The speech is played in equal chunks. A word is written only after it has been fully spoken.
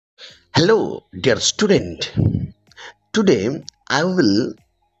Hello, dear student. Today I will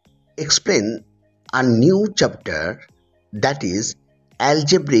explain a new chapter, that is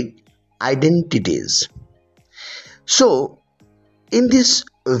Algebraic Identities. So, in this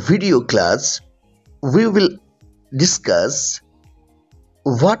video class, we will discuss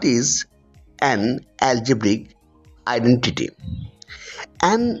what is an algebraic identity.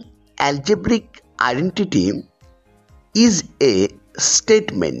 An algebraic identity is a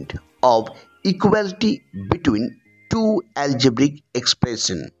statement of equality between two algebraic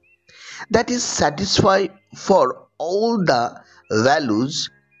expressions that is satisfied for all the values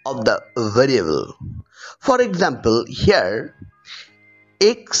of the variable. For example, here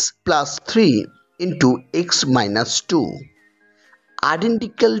x plus 3 into x minus 2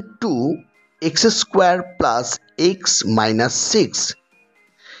 identical to x square plus x minus 6.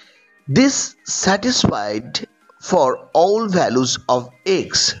 This satisfied for all values of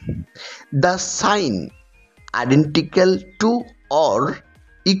x. The sign identical to or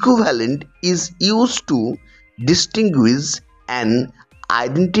equivalent is used to distinguish an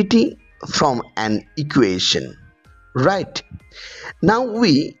identity from an equation. Right. Now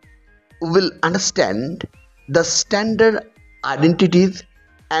we will understand the standard identities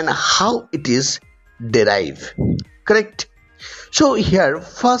and how it is derived. Correct. So here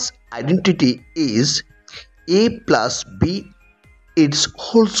first identity is a plus b its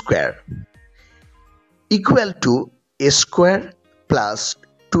whole square equal to a square plus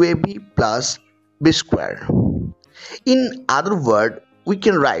 2ab plus b square. In other words, we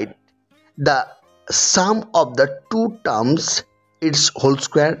can write the sum of the two terms its whole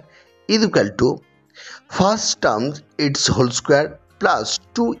square is equal to first term its whole square plus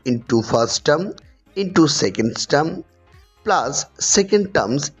 2 into first term into second term plus second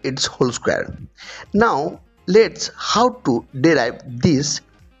terms its whole square. Now let's how to derive this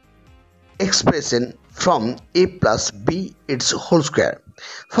expression from a plus b its whole square.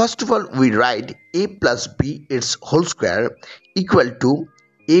 First of all, we write a plus b its whole square equal to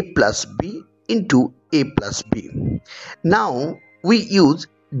a plus b into a plus b. Now we use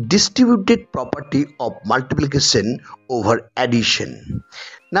distributed property of multiplication over addition.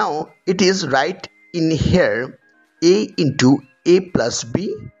 Now it is right in here a into a plus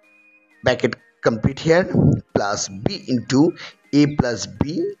b bracket complete here plus b into a plus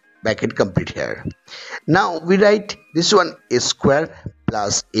b bracket complete here. Now we write this one a square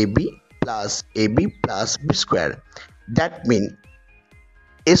plus ab plus b square. That means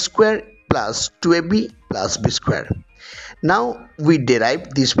a square plus 2ab plus b square. Now we derive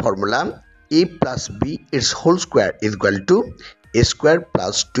this formula a plus b its whole square is equal to a square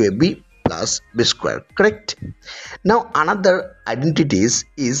plus 2ab plus b square. Correct. Now another identities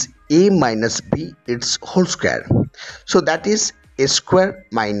is a minus b its whole square. So that is a square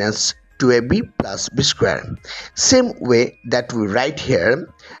minus 2ab plus b square. Same way that we write here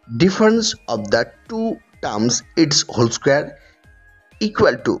difference of the two terms its whole square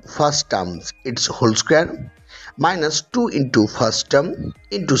equal to first terms its whole square minus 2 into first term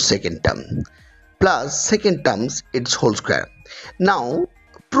into second term plus second terms its whole square. Now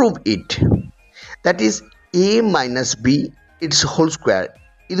prove it. That is a minus b its whole square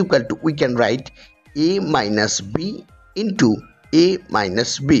is equal to, we can write a minus b into a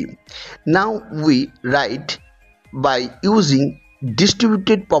minus b. Now we write by using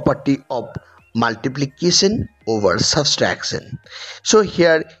distributed property of multiplication over subtraction. So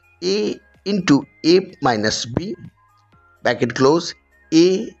here a into a minus b bracket close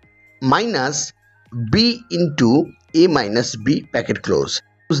a minus b into a minus b bracket close.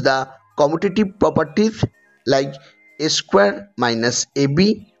 Use the commutative properties like a square minus ab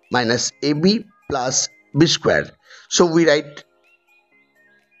plus b square. So we write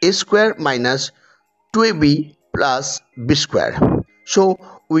a square minus 2ab plus b square. So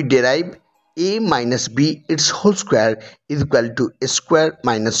we derive a minus b its whole square is equal to a square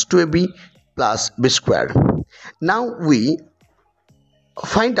minus 2ab plus b square. Now we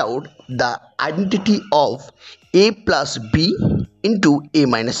find out the identity of a plus b into a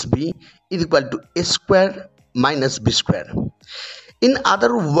minus b is equal to a square minus b square. In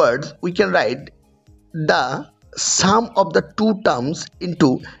other words, we can write the sum of the two terms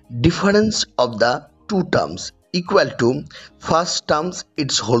into difference of the two terms equal to first terms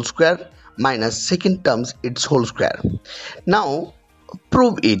its whole square minus second terms its whole square. Now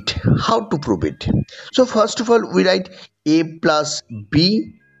prove it. How to prove it? So first of all, we write a plus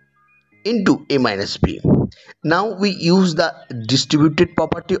b into a minus b. Now we use the distributed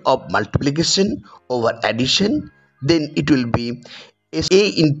property of multiplication over addition. Then it will be a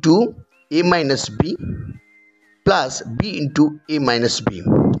into a minus b plus b into a minus b.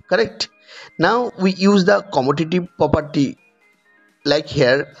 Correct. Now we use the commutative property, like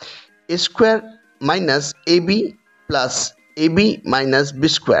here a square minus ab plus ab minus b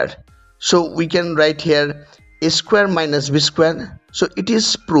square. So we can write here a square minus b square. So it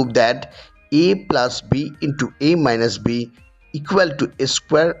is proved that a plus b into a minus b equal to a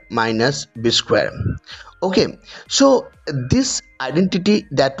square minus b square. Okay, so this identity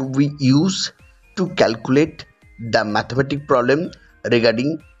that we use to calculate the mathematical problem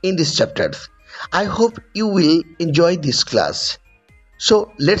regarding in this chapter. I hope you will enjoy this class.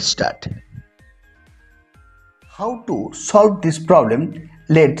 So let's start. How to solve this problem?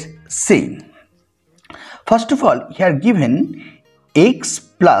 Let's see. First of all, here given x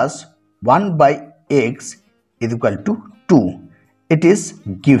plus 1 by x is equal to 2. It is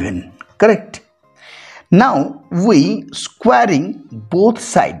given, correct? Now we squaring both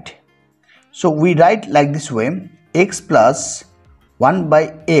sides. So we write like this way, x plus 1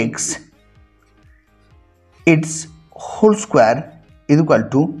 by x its whole square is equal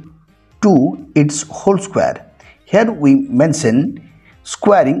to 2 its whole square. Here we mention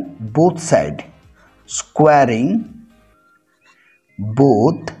squaring both sides. Squaring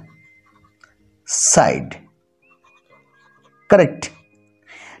both sides. Correct.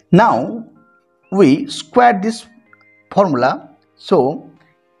 Now we square this formula, so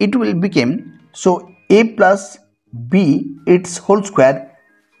it will become, so a plus b its whole square,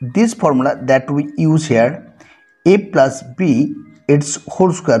 this formula that we use here, a plus b its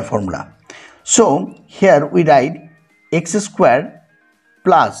whole square formula. So here we write x square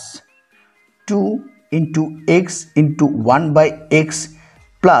plus 2 into x into 1 by x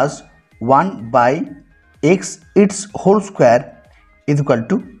plus 1 by x its whole square is equal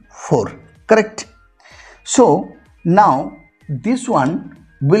to 4. Correct. So now this one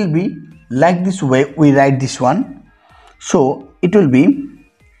will be like this way, we write this one. So it will be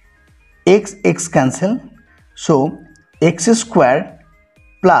x cancel. So x square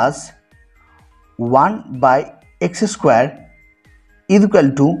plus 1 by x square is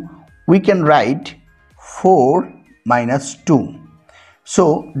equal to, we can write 4 minus 2.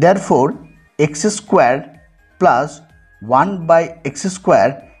 So therefore x square plus 1 by x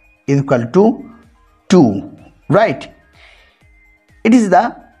square is equal to 2, right? It is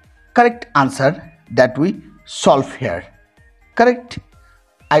the correct answer that we solve here. Correct?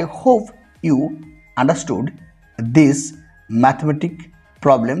 I hope you understood this mathematical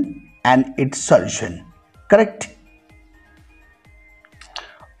problem and its solution. Correct?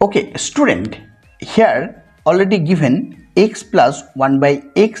 Okay, student, here already given x plus 1 by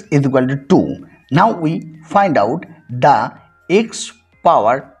x is equal to 2. Now we find out the x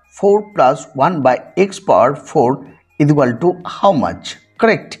power 4 plus 1 by x power 4 is equal to how much?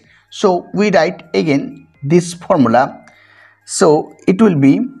 Correct. So we write again this formula. So it will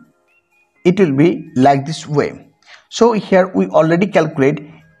be like this way. So here we already calculate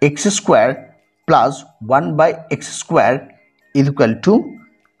x square plus 1 by x square is equal to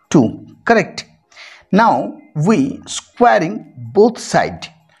 2. Correct. Now we squaring both sides.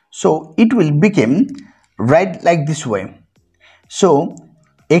 So it will become right like this way. So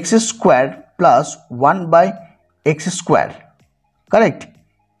x square plus 1 by x square, correct,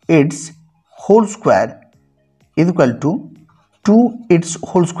 its whole square is equal to 2 its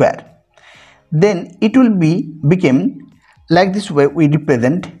whole square. Then it will become like this way, we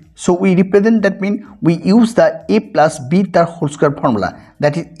represent. So we represent, that means we use the a plus b the whole square formula,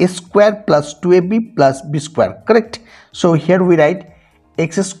 that is a square plus 2ab plus b square, correct. So here we write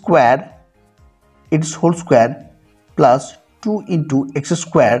x square its whole square plus 2 into x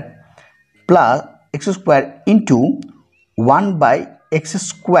square plus x square into 1 by x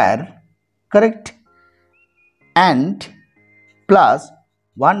square, correct, and plus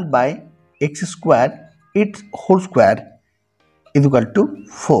 1 by x square its whole square is equal to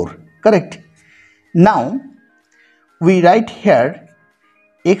 4, correct. Now we write here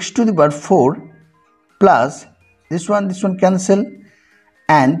x to the power 4 plus this one cancel,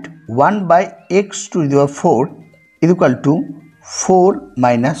 and 1 by x to the power 4 is equal to 4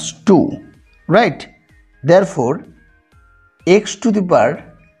 minus 2, right. Therefore x to the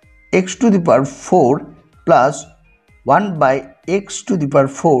power 4 plus 1 by x to the power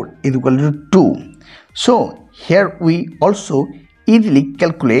 4 is equal to 2. So here we also easily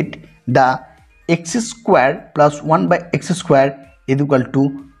calculate the x square plus 1 by x square is equal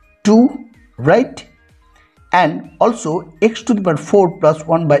to 2, right, and also x to the power 4 plus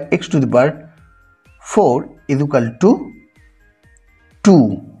 1 by x to the power 4 is equal to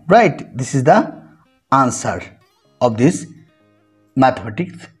 2, right. This is the answer of this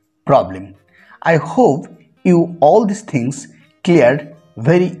mathematics problem. I hope you all these things cleared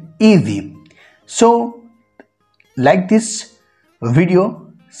very easy. So like this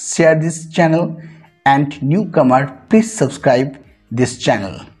video, share this channel, and newcomer, please subscribe this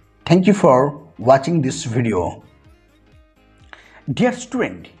channel. Thank you for watching this video. Dear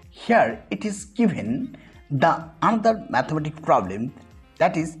student, here it is given the another mathematical problem,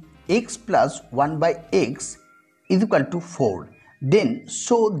 that is x plus 1 by x is equal to 4. Then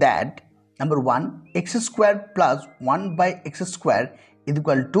show that number 1, x square plus 1 by x square is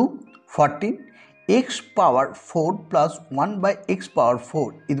equal to 14. X power 4 plus 1 by x power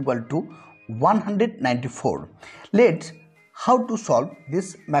 4 is equal to 194. Let's how to solve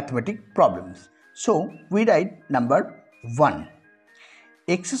this mathematical problems. So we write number 1,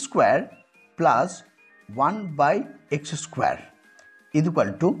 x square plus 1 by x square is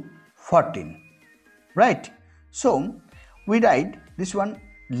equal to 14, right? So we write this one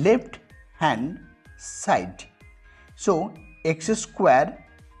left hand side. So x square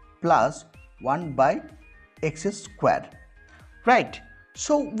plus 1 by x square, right?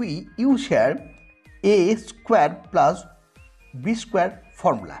 So we use here a square plus b square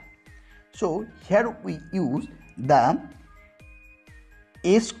formula. So here we use the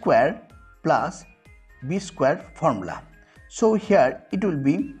a square plus b square formula. So here it will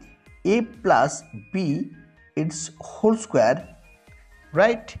be a plus b its whole square,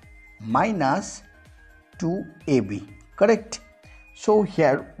 right, minus 2ab, correct? So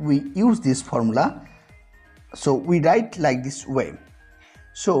here we use this formula. So we write like this way.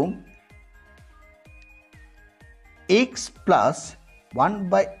 So x plus 1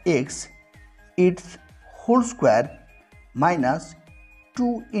 by x its whole square minus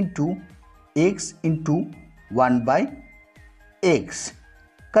 2 into x into 1 by x,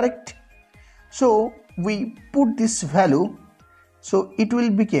 correct? So we put this value, so it will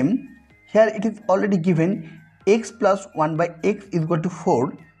become, here it is already given x plus 1 by x is equal to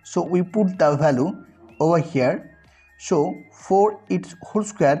 4. So we put the value over here. So 4 its whole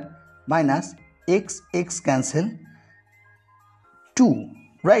square minus x cancel 2,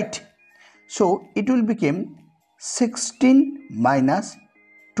 right? So it will become 16 minus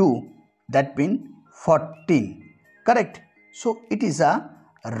 2, that means 14, correct? So it is a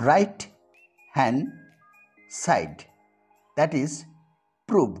right hand side, that is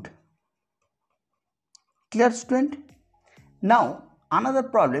proved. Clear, student? Now another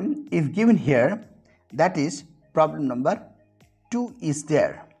problem is given here, that is problem number 2 is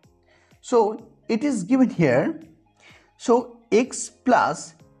there. So it is given here. So x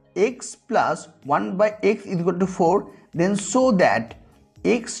plus 1 by x is equal to 4. Then show that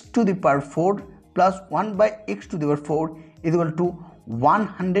x to the power 4 plus 1 by x to the power 4 is equal to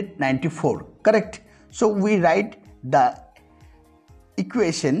 194, correct? So we write the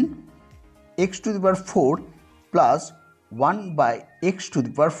equation x to the power 4 plus 1 by x to the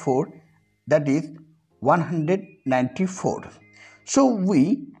power 4, that is 194. So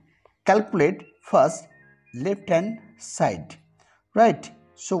we calculate first left hand side, right?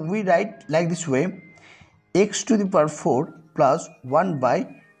 So we write like this way, x to the power 4 plus 1 by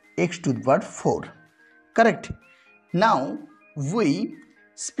x to the power 4, correct? Now we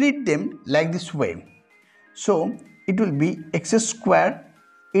split them like this way. So it will be x square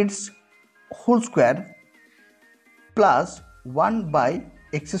its whole square plus 1 by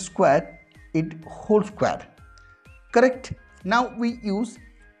x square its whole square, correct? Now we use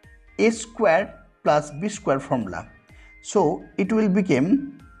a square plus b square formula. So it will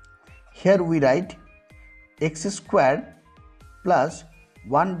become, here we write x square plus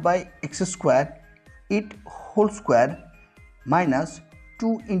 1 by x square its whole square minus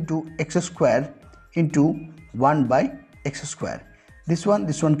 2 into x square into 1 by x square. This one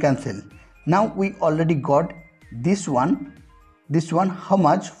cancel. Now we already got this one how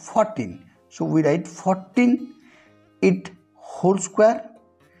much? 14. So we write 14 its whole square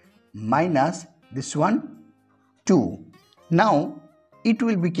minus this one 2. Now it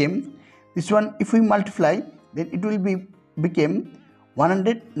will become this one, if we multiply, then it will become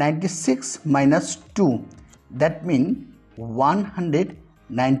 196 minus 2, that means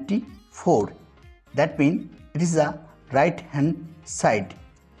 194. That means it is a right hand side.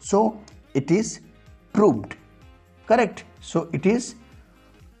 So it is proved, correct? So it is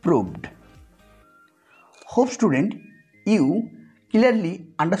proved. Hope student you clearly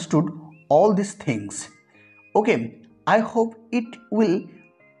understood all these things. Okay, I hope it will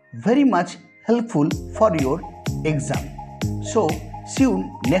very much helpful for your exam. So see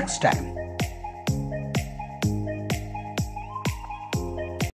you next time.